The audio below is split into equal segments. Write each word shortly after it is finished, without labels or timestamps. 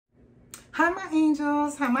Hi my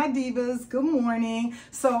angels, hi my divas, good morning.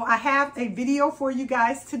 So I have a video for you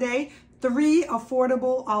guys today. 3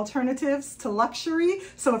 affordable alternatives to luxury.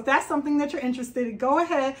 So if that's something that you're interested in, go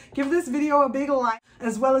ahead, give this video a big like,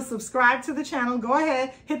 as well as subscribe to the channel. Go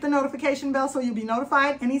ahead, hit the notification bell so you'll be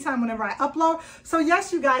notified anytime whenever I upload. So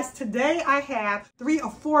yes, you guys, today I have 3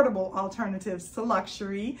 affordable alternatives to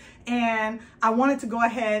luxury, and I wanted to go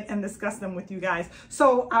ahead and discuss them with you guys.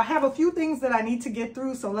 So I have a few things that I need to get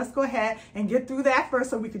through, so let's go ahead and get through that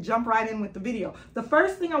first so we could jump right in with the video. The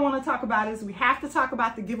first thing I want to talk about is we have to talk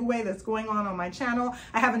about the giveaway that's going on my channel.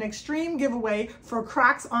 I have an extreme giveaway for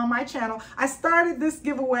Crocs on my channel. I started this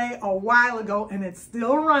giveaway a while ago and it's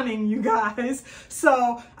still running, you guys.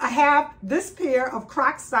 So I have this pair of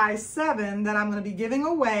Crocs size 7 that I'm going to be giving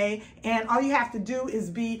away, and all you have to do is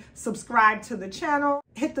be subscribed to the channel,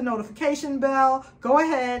 hit the notification bell, go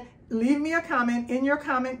ahead, leave me a comment. In your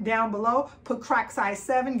comment down below, put Crocs size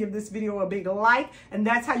 7, give this video a big like, and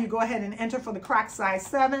that's how you go ahead and enter for the Crocs size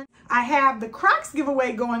 7. I have the Crocs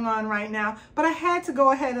giveaway going on right now, but I had to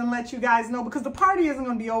go ahead and let you guys know because the party isn't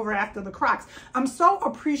going to be over after the Crocs. I'm so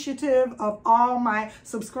appreciative of all my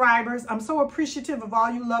subscribers. I'm so appreciative of all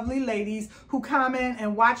you lovely ladies who comment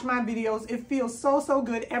and watch my videos. It feels so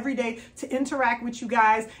good every day to interact with you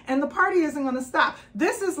guys, and the party isn't going to stop.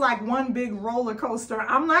 This is like one big roller coaster.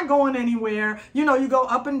 I'm not going anywhere. You know, you go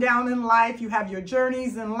up and down in life. You have your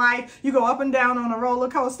journeys in life. You go up and down on a roller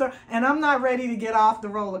coaster, and I'm not ready to get off the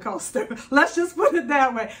roller coaster. Let's just put it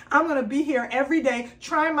that way. I'm going to be here every day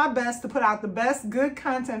trying my best to put out the best good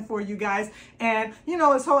content for you guys. And you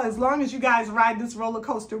know, as long as you guys ride this roller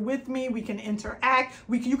coaster with me, we can interact.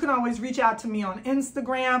 You can always reach out to me on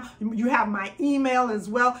Instagram. You have my email as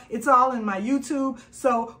well. It's all in my YouTube.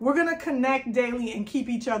 So we're going to connect daily and keep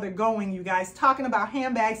each other going, you guys, talking about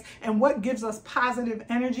handbags and what gives us positive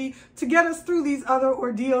energy to get us through these other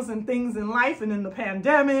ordeals and things in life and in the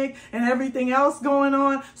pandemic and everything else going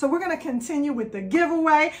on. So we're going to continue with the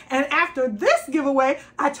giveaway. And after this giveaway,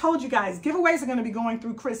 I told you guys, giveaways are going to be going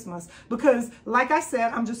through Christmas because, like I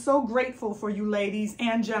said, I'm just so grateful for you ladies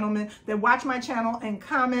and gentlemen that watch my channel and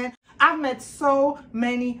comment. I've met so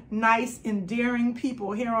many nice, endearing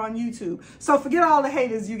people here on YouTube. So forget all the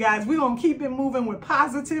haters, you guys. We're going to keep it moving with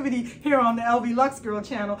positivity here on the LV Lux Girl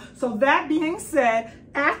channel. So that being said,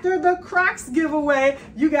 after the Crocs giveaway,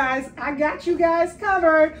 you guys, I got you guys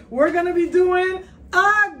covered. We're going to be doing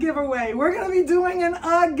a giveaway. We're going to be doing an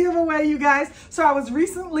UGG giveaway, you guys. So I was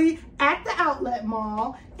recently at the outlet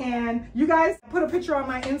mall, and you guys put a picture on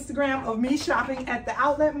my Instagram of me shopping at the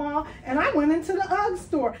outlet mall, and I went into the UGG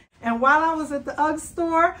store. And while I was at the UGG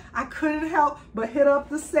store, I couldn't help but hit up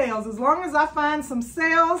the sales. As long as I find some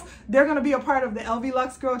sales, they're going to be a part of the LV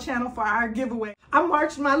Lux Girl channel for our giveaway. I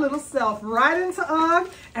marched my little self right into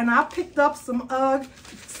UGG, and I picked up some UGG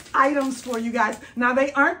items for you guys. Now,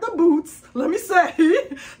 they aren't the boots, let me say.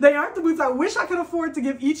 They aren't the boots. I wish I could afford to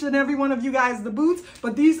give each and every one of you guys the boots,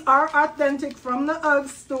 but these are authentic from the UGG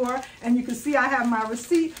store. And you can see I have my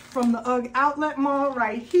receipt from the UGG outlet mall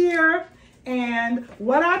right here. And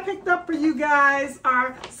what I picked up for you guys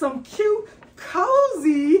are some cute,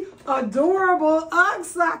 cozy, adorable UGG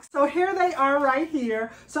socks. So here they are right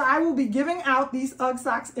here. So I will be giving out these UGG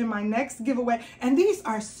socks in my next giveaway, and these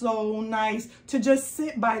are so nice to just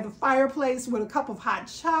sit by the fireplace with a cup of hot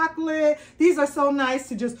chocolate. These are so nice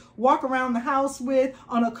to just walk around the house with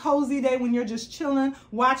on a cozy day when you're just chilling,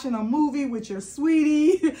 watching a movie with your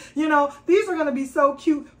sweetie. You know, these are going to be so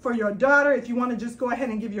cute for your daughter if you want to just go ahead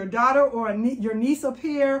and give your daughter or your niece a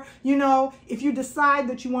pair. You know, if you decide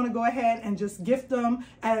that you want to go ahead and just gift them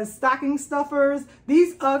as stocking stuffers.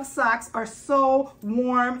 These UGG socks are so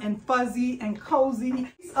warm and fuzzy and cozy.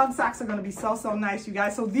 These UGG socks are going to be so nice, you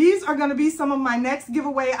guys. So these are going to be some of my next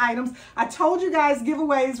giveaway items. I told you guys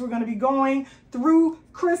giveaways were going to be going through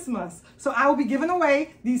Christmas. So I will be giving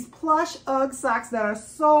away these plush UGG socks that are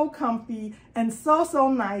so comfy and so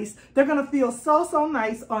nice. They're going to feel so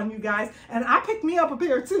nice on you guys. And I picked me up a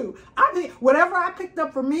pair too. I think whatever I picked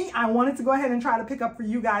up for me, I wanted to go ahead and try to pick up for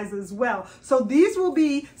you guys as well. So these will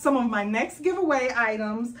be some of my next giveaway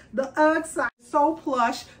items. The UGG socks, so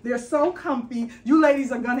plush. They're so comfy. You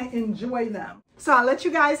ladies are going to enjoy them. So I'll let you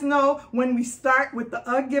guys know when we start with the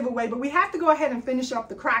UGG giveaway, but we have to go ahead and finish up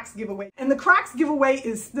the Crocs giveaway. And the Crocs giveaway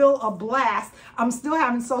is still a blast. I'm still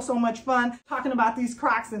having so much fun talking about these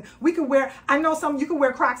Crocs. And we could wear, I know you can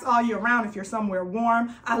wear Crocs all year round if you're somewhere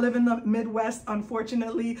warm. I live in the Midwest,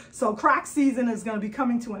 unfortunately. So Croc season is going to be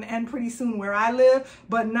coming to an end pretty soon where I live,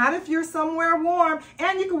 but not if you're somewhere warm.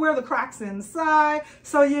 And you can wear the Crocs inside.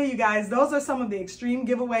 So yeah, you guys, those are some of the extreme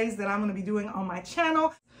giveaways that I'm going to be doing on my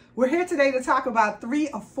channel. We're here today to talk about 3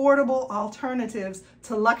 affordable alternatives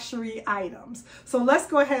to luxury items. So let's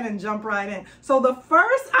go ahead and jump right in. So the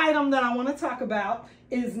first item that I want to talk about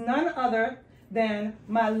is none other than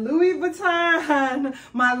my Louis Vuitton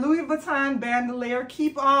bandolier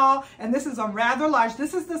Keepall, and this is a rather large.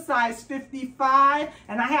 This is the size 55,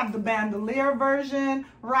 and I have the bandolier version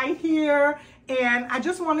right here. And I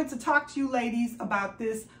just wanted to talk to you ladies about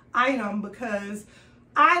this item because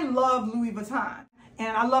I love Louis Vuitton.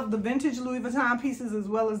 And I love the vintage Louis Vuitton pieces as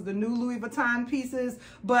well as the new Louis Vuitton pieces.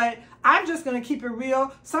 But I'm just going to keep it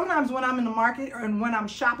real. Sometimes when I'm in the market and when I'm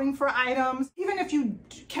shopping for items, even if you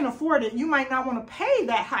can afford it, you might not want to pay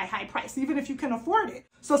that high price, even if you can afford it.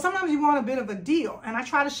 So sometimes you want a bit of a deal. And I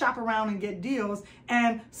try to shop around and get deals.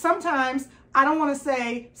 And sometimes I don't want to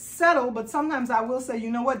say settle, but sometimes I will say,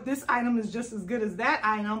 you know what, this item is just as good as that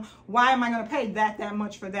item. Why am I going to pay that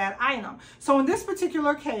much for that item? So in this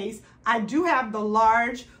particular case, I do have the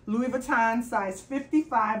large Louis Vuitton size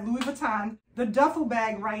 55 Louis Vuitton, the duffel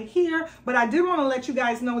bag right here. But I did want to let you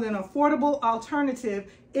guys know that an affordable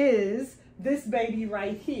alternative is this baby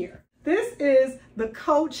right here. This is the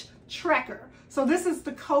Coach Trekker. So this is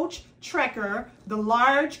the Coach Trekker, the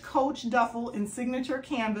large Coach duffel in signature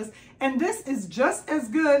canvas. And this is just as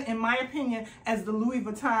good, in my opinion, as the Louis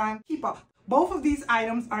Vuitton Keepall. Both of these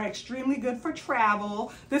items are extremely good for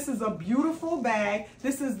travel. This is a beautiful bag.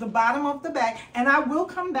 This is the bottom of the bag. And I will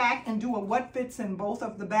come back and do a what fits in both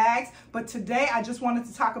of the bags. But today I just wanted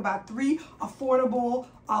to talk about 3 affordable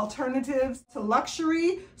alternatives to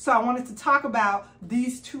luxury. So I wanted to talk about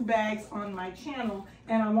these 2 bags on my channel.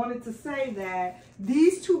 And I wanted to say that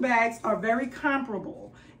these 2 bags are very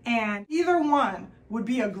comparable. And either one would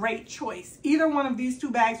be a great choice. Either one of these 2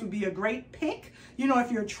 bags would be a great pick. You know, if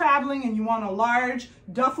you're traveling and you want a large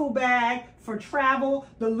duffel bag for travel,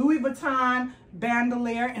 the Louis Vuitton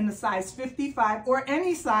bandolier in the size 55 or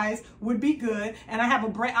any size would be good. And I'll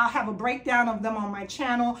have a breakdown of them on my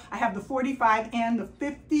channel. I have the 45 and the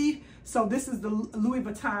 50. So this is the Louis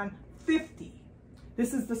Vuitton 50.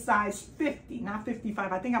 This is the size 50, not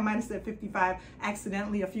 55. I think I might have said 55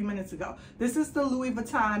 accidentally a few minutes ago. This is the Louis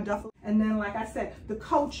Vuitton duffel. And then, like I said, the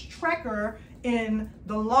Coach Trekker in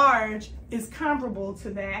the large is comparable to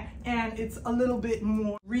that, and it's a little bit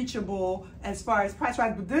more reachable as far as price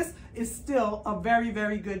wise, but this is still a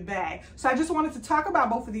very good bag. So I just wanted to talk about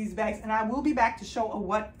both of these bags, and I will be back to show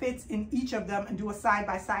what fits in each of them and do a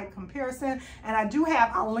side-by-side comparison. And I do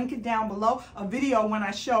have, I'll link it down below, a video when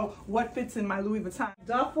I show what fits in my Louis Vuitton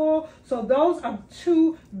duffel. So those are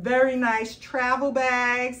 2 very nice travel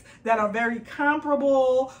bags that are very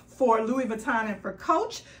comparable for Louis Vuitton and for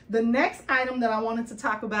Coach. The next item that I wanted to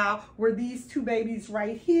talk about were these 2 babies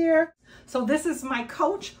right here. So this is my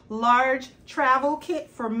Coach large travel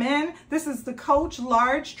kit for men. This is the Coach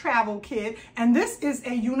large travel kit, and this is a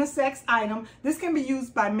unisex item. This can be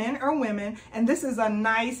used by men or women, and this is a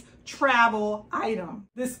nice travel item.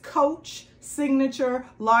 This Coach signature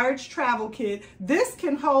large travel kit, this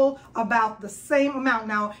can hold about the same amount.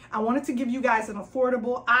 Now, I wanted to give you guys an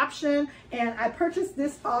affordable option, and I purchased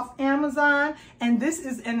this off Amazon, and this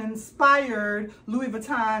is an inspired Louis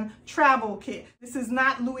Vuitton travel kit. This is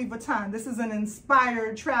not Louis Vuitton. This is an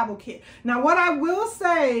inspired travel kit. Now, what I will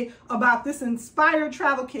say about this inspired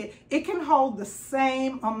travel kit, it can hold the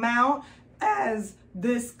same amount as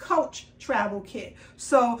this Coach travel kit.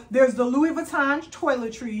 So there's the Louis Vuitton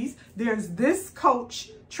toiletries, there's this Coach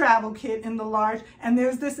travel kit in the large, and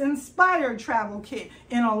there's this inspired travel kit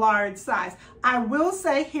in a large size. I will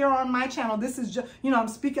say here on my channel, this is just, you know,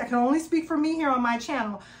 I can only speak for me here on my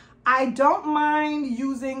channel. I don't mind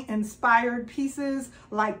using inspired pieces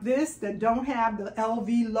like this that don't have the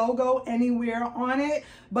LV logo anywhere on it,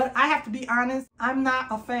 but I have to be honest, I'm not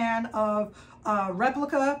a fan of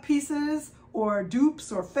replica pieces or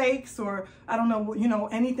dupes or fakes, or I don't know, you know,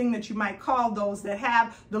 anything that you might call those that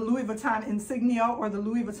have the Louis Vuitton insignia or the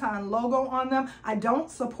Louis Vuitton logo on them. I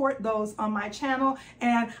don't support those on my channel,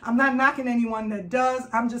 and I'm not knocking anyone that does.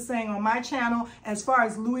 I'm just saying on my channel, as far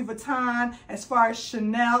as Louis Vuitton, as far as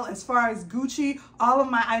Chanel, as far as Gucci, all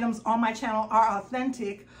of my items on my channel are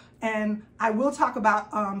authentic. And I will talk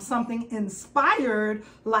about something inspired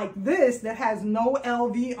like this that has no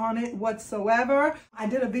LV on it whatsoever. I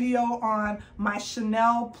did a video on my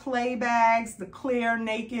Chanel play bags, the clear,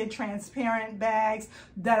 naked, transparent bags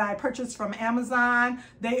that I purchased from Amazon.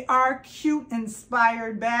 They are cute,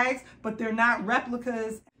 inspired bags, but they're not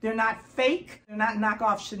replicas. They're not fake. They're not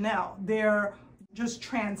knockoff Chanel. They're just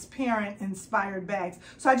transparent, inspired bags.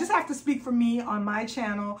 So I just have to speak for me on my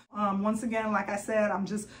channel. Once again, like I said, I'm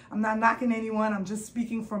not knocking anyone. I'm just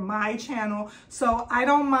speaking for my channel. So I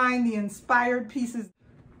don't mind the inspired pieces.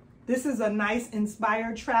 This is a nice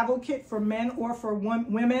inspired travel kit for men or for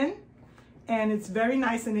women. And it's very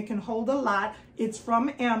nice and it can hold a lot. It's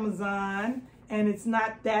from Amazon and it's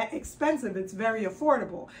not that expensive. It's very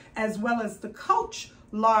affordable. As well as the Coach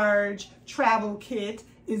large travel kit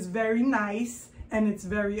is very nice and it's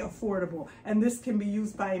very affordable. And this can be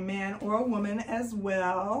used by a man or a woman as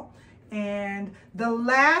well. And the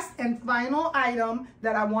last and final item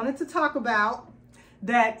that I wanted to talk about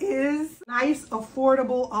that is nice,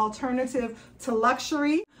 affordable alternative to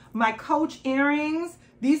luxury, my Coach earrings.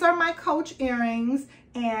 These are my Coach earrings,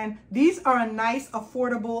 and these are a nice,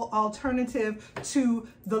 affordable alternative to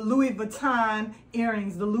the Louis Vuitton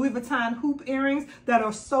earrings, the Louis Vuitton hoop earrings that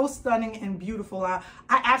are so stunning and beautiful. I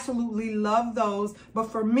absolutely love those,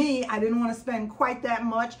 but for me, I didn't want to spend quite that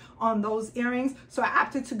much on those earrings, so I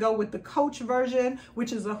opted to go with the Coach version,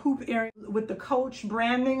 which is a hoop earring with the Coach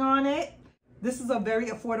branding on it. This is a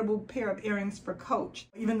very affordable pair of earrings for Coach,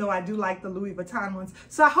 even though I do like the Louis Vuitton ones.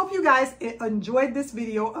 So I hope you guys enjoyed this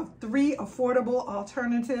video of 3 affordable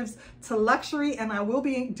alternatives to luxury, and I will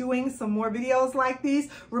be doing some more videos like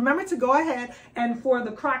these. Remember to go ahead and for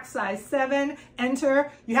the Crocs size 7,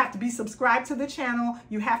 enter. You have to be subscribed to the channel.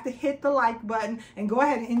 You have to hit the like button and go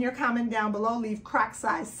ahead and in your comment down below, leave Crocs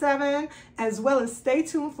size 7, as well as stay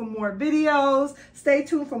tuned for more videos. Stay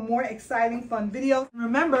tuned for more exciting, fun videos.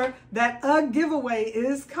 Remember that a giveaway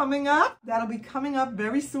is coming up. That'll be coming up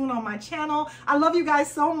very soon on my channel. I love you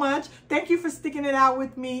guys so much. Thank you for sticking it out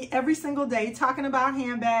with me every single day, talking about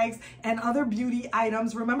handbags and other beauty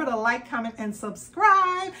items. Remember to like, comment, and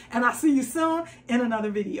subscribe, and I'll see you soon in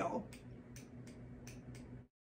another video.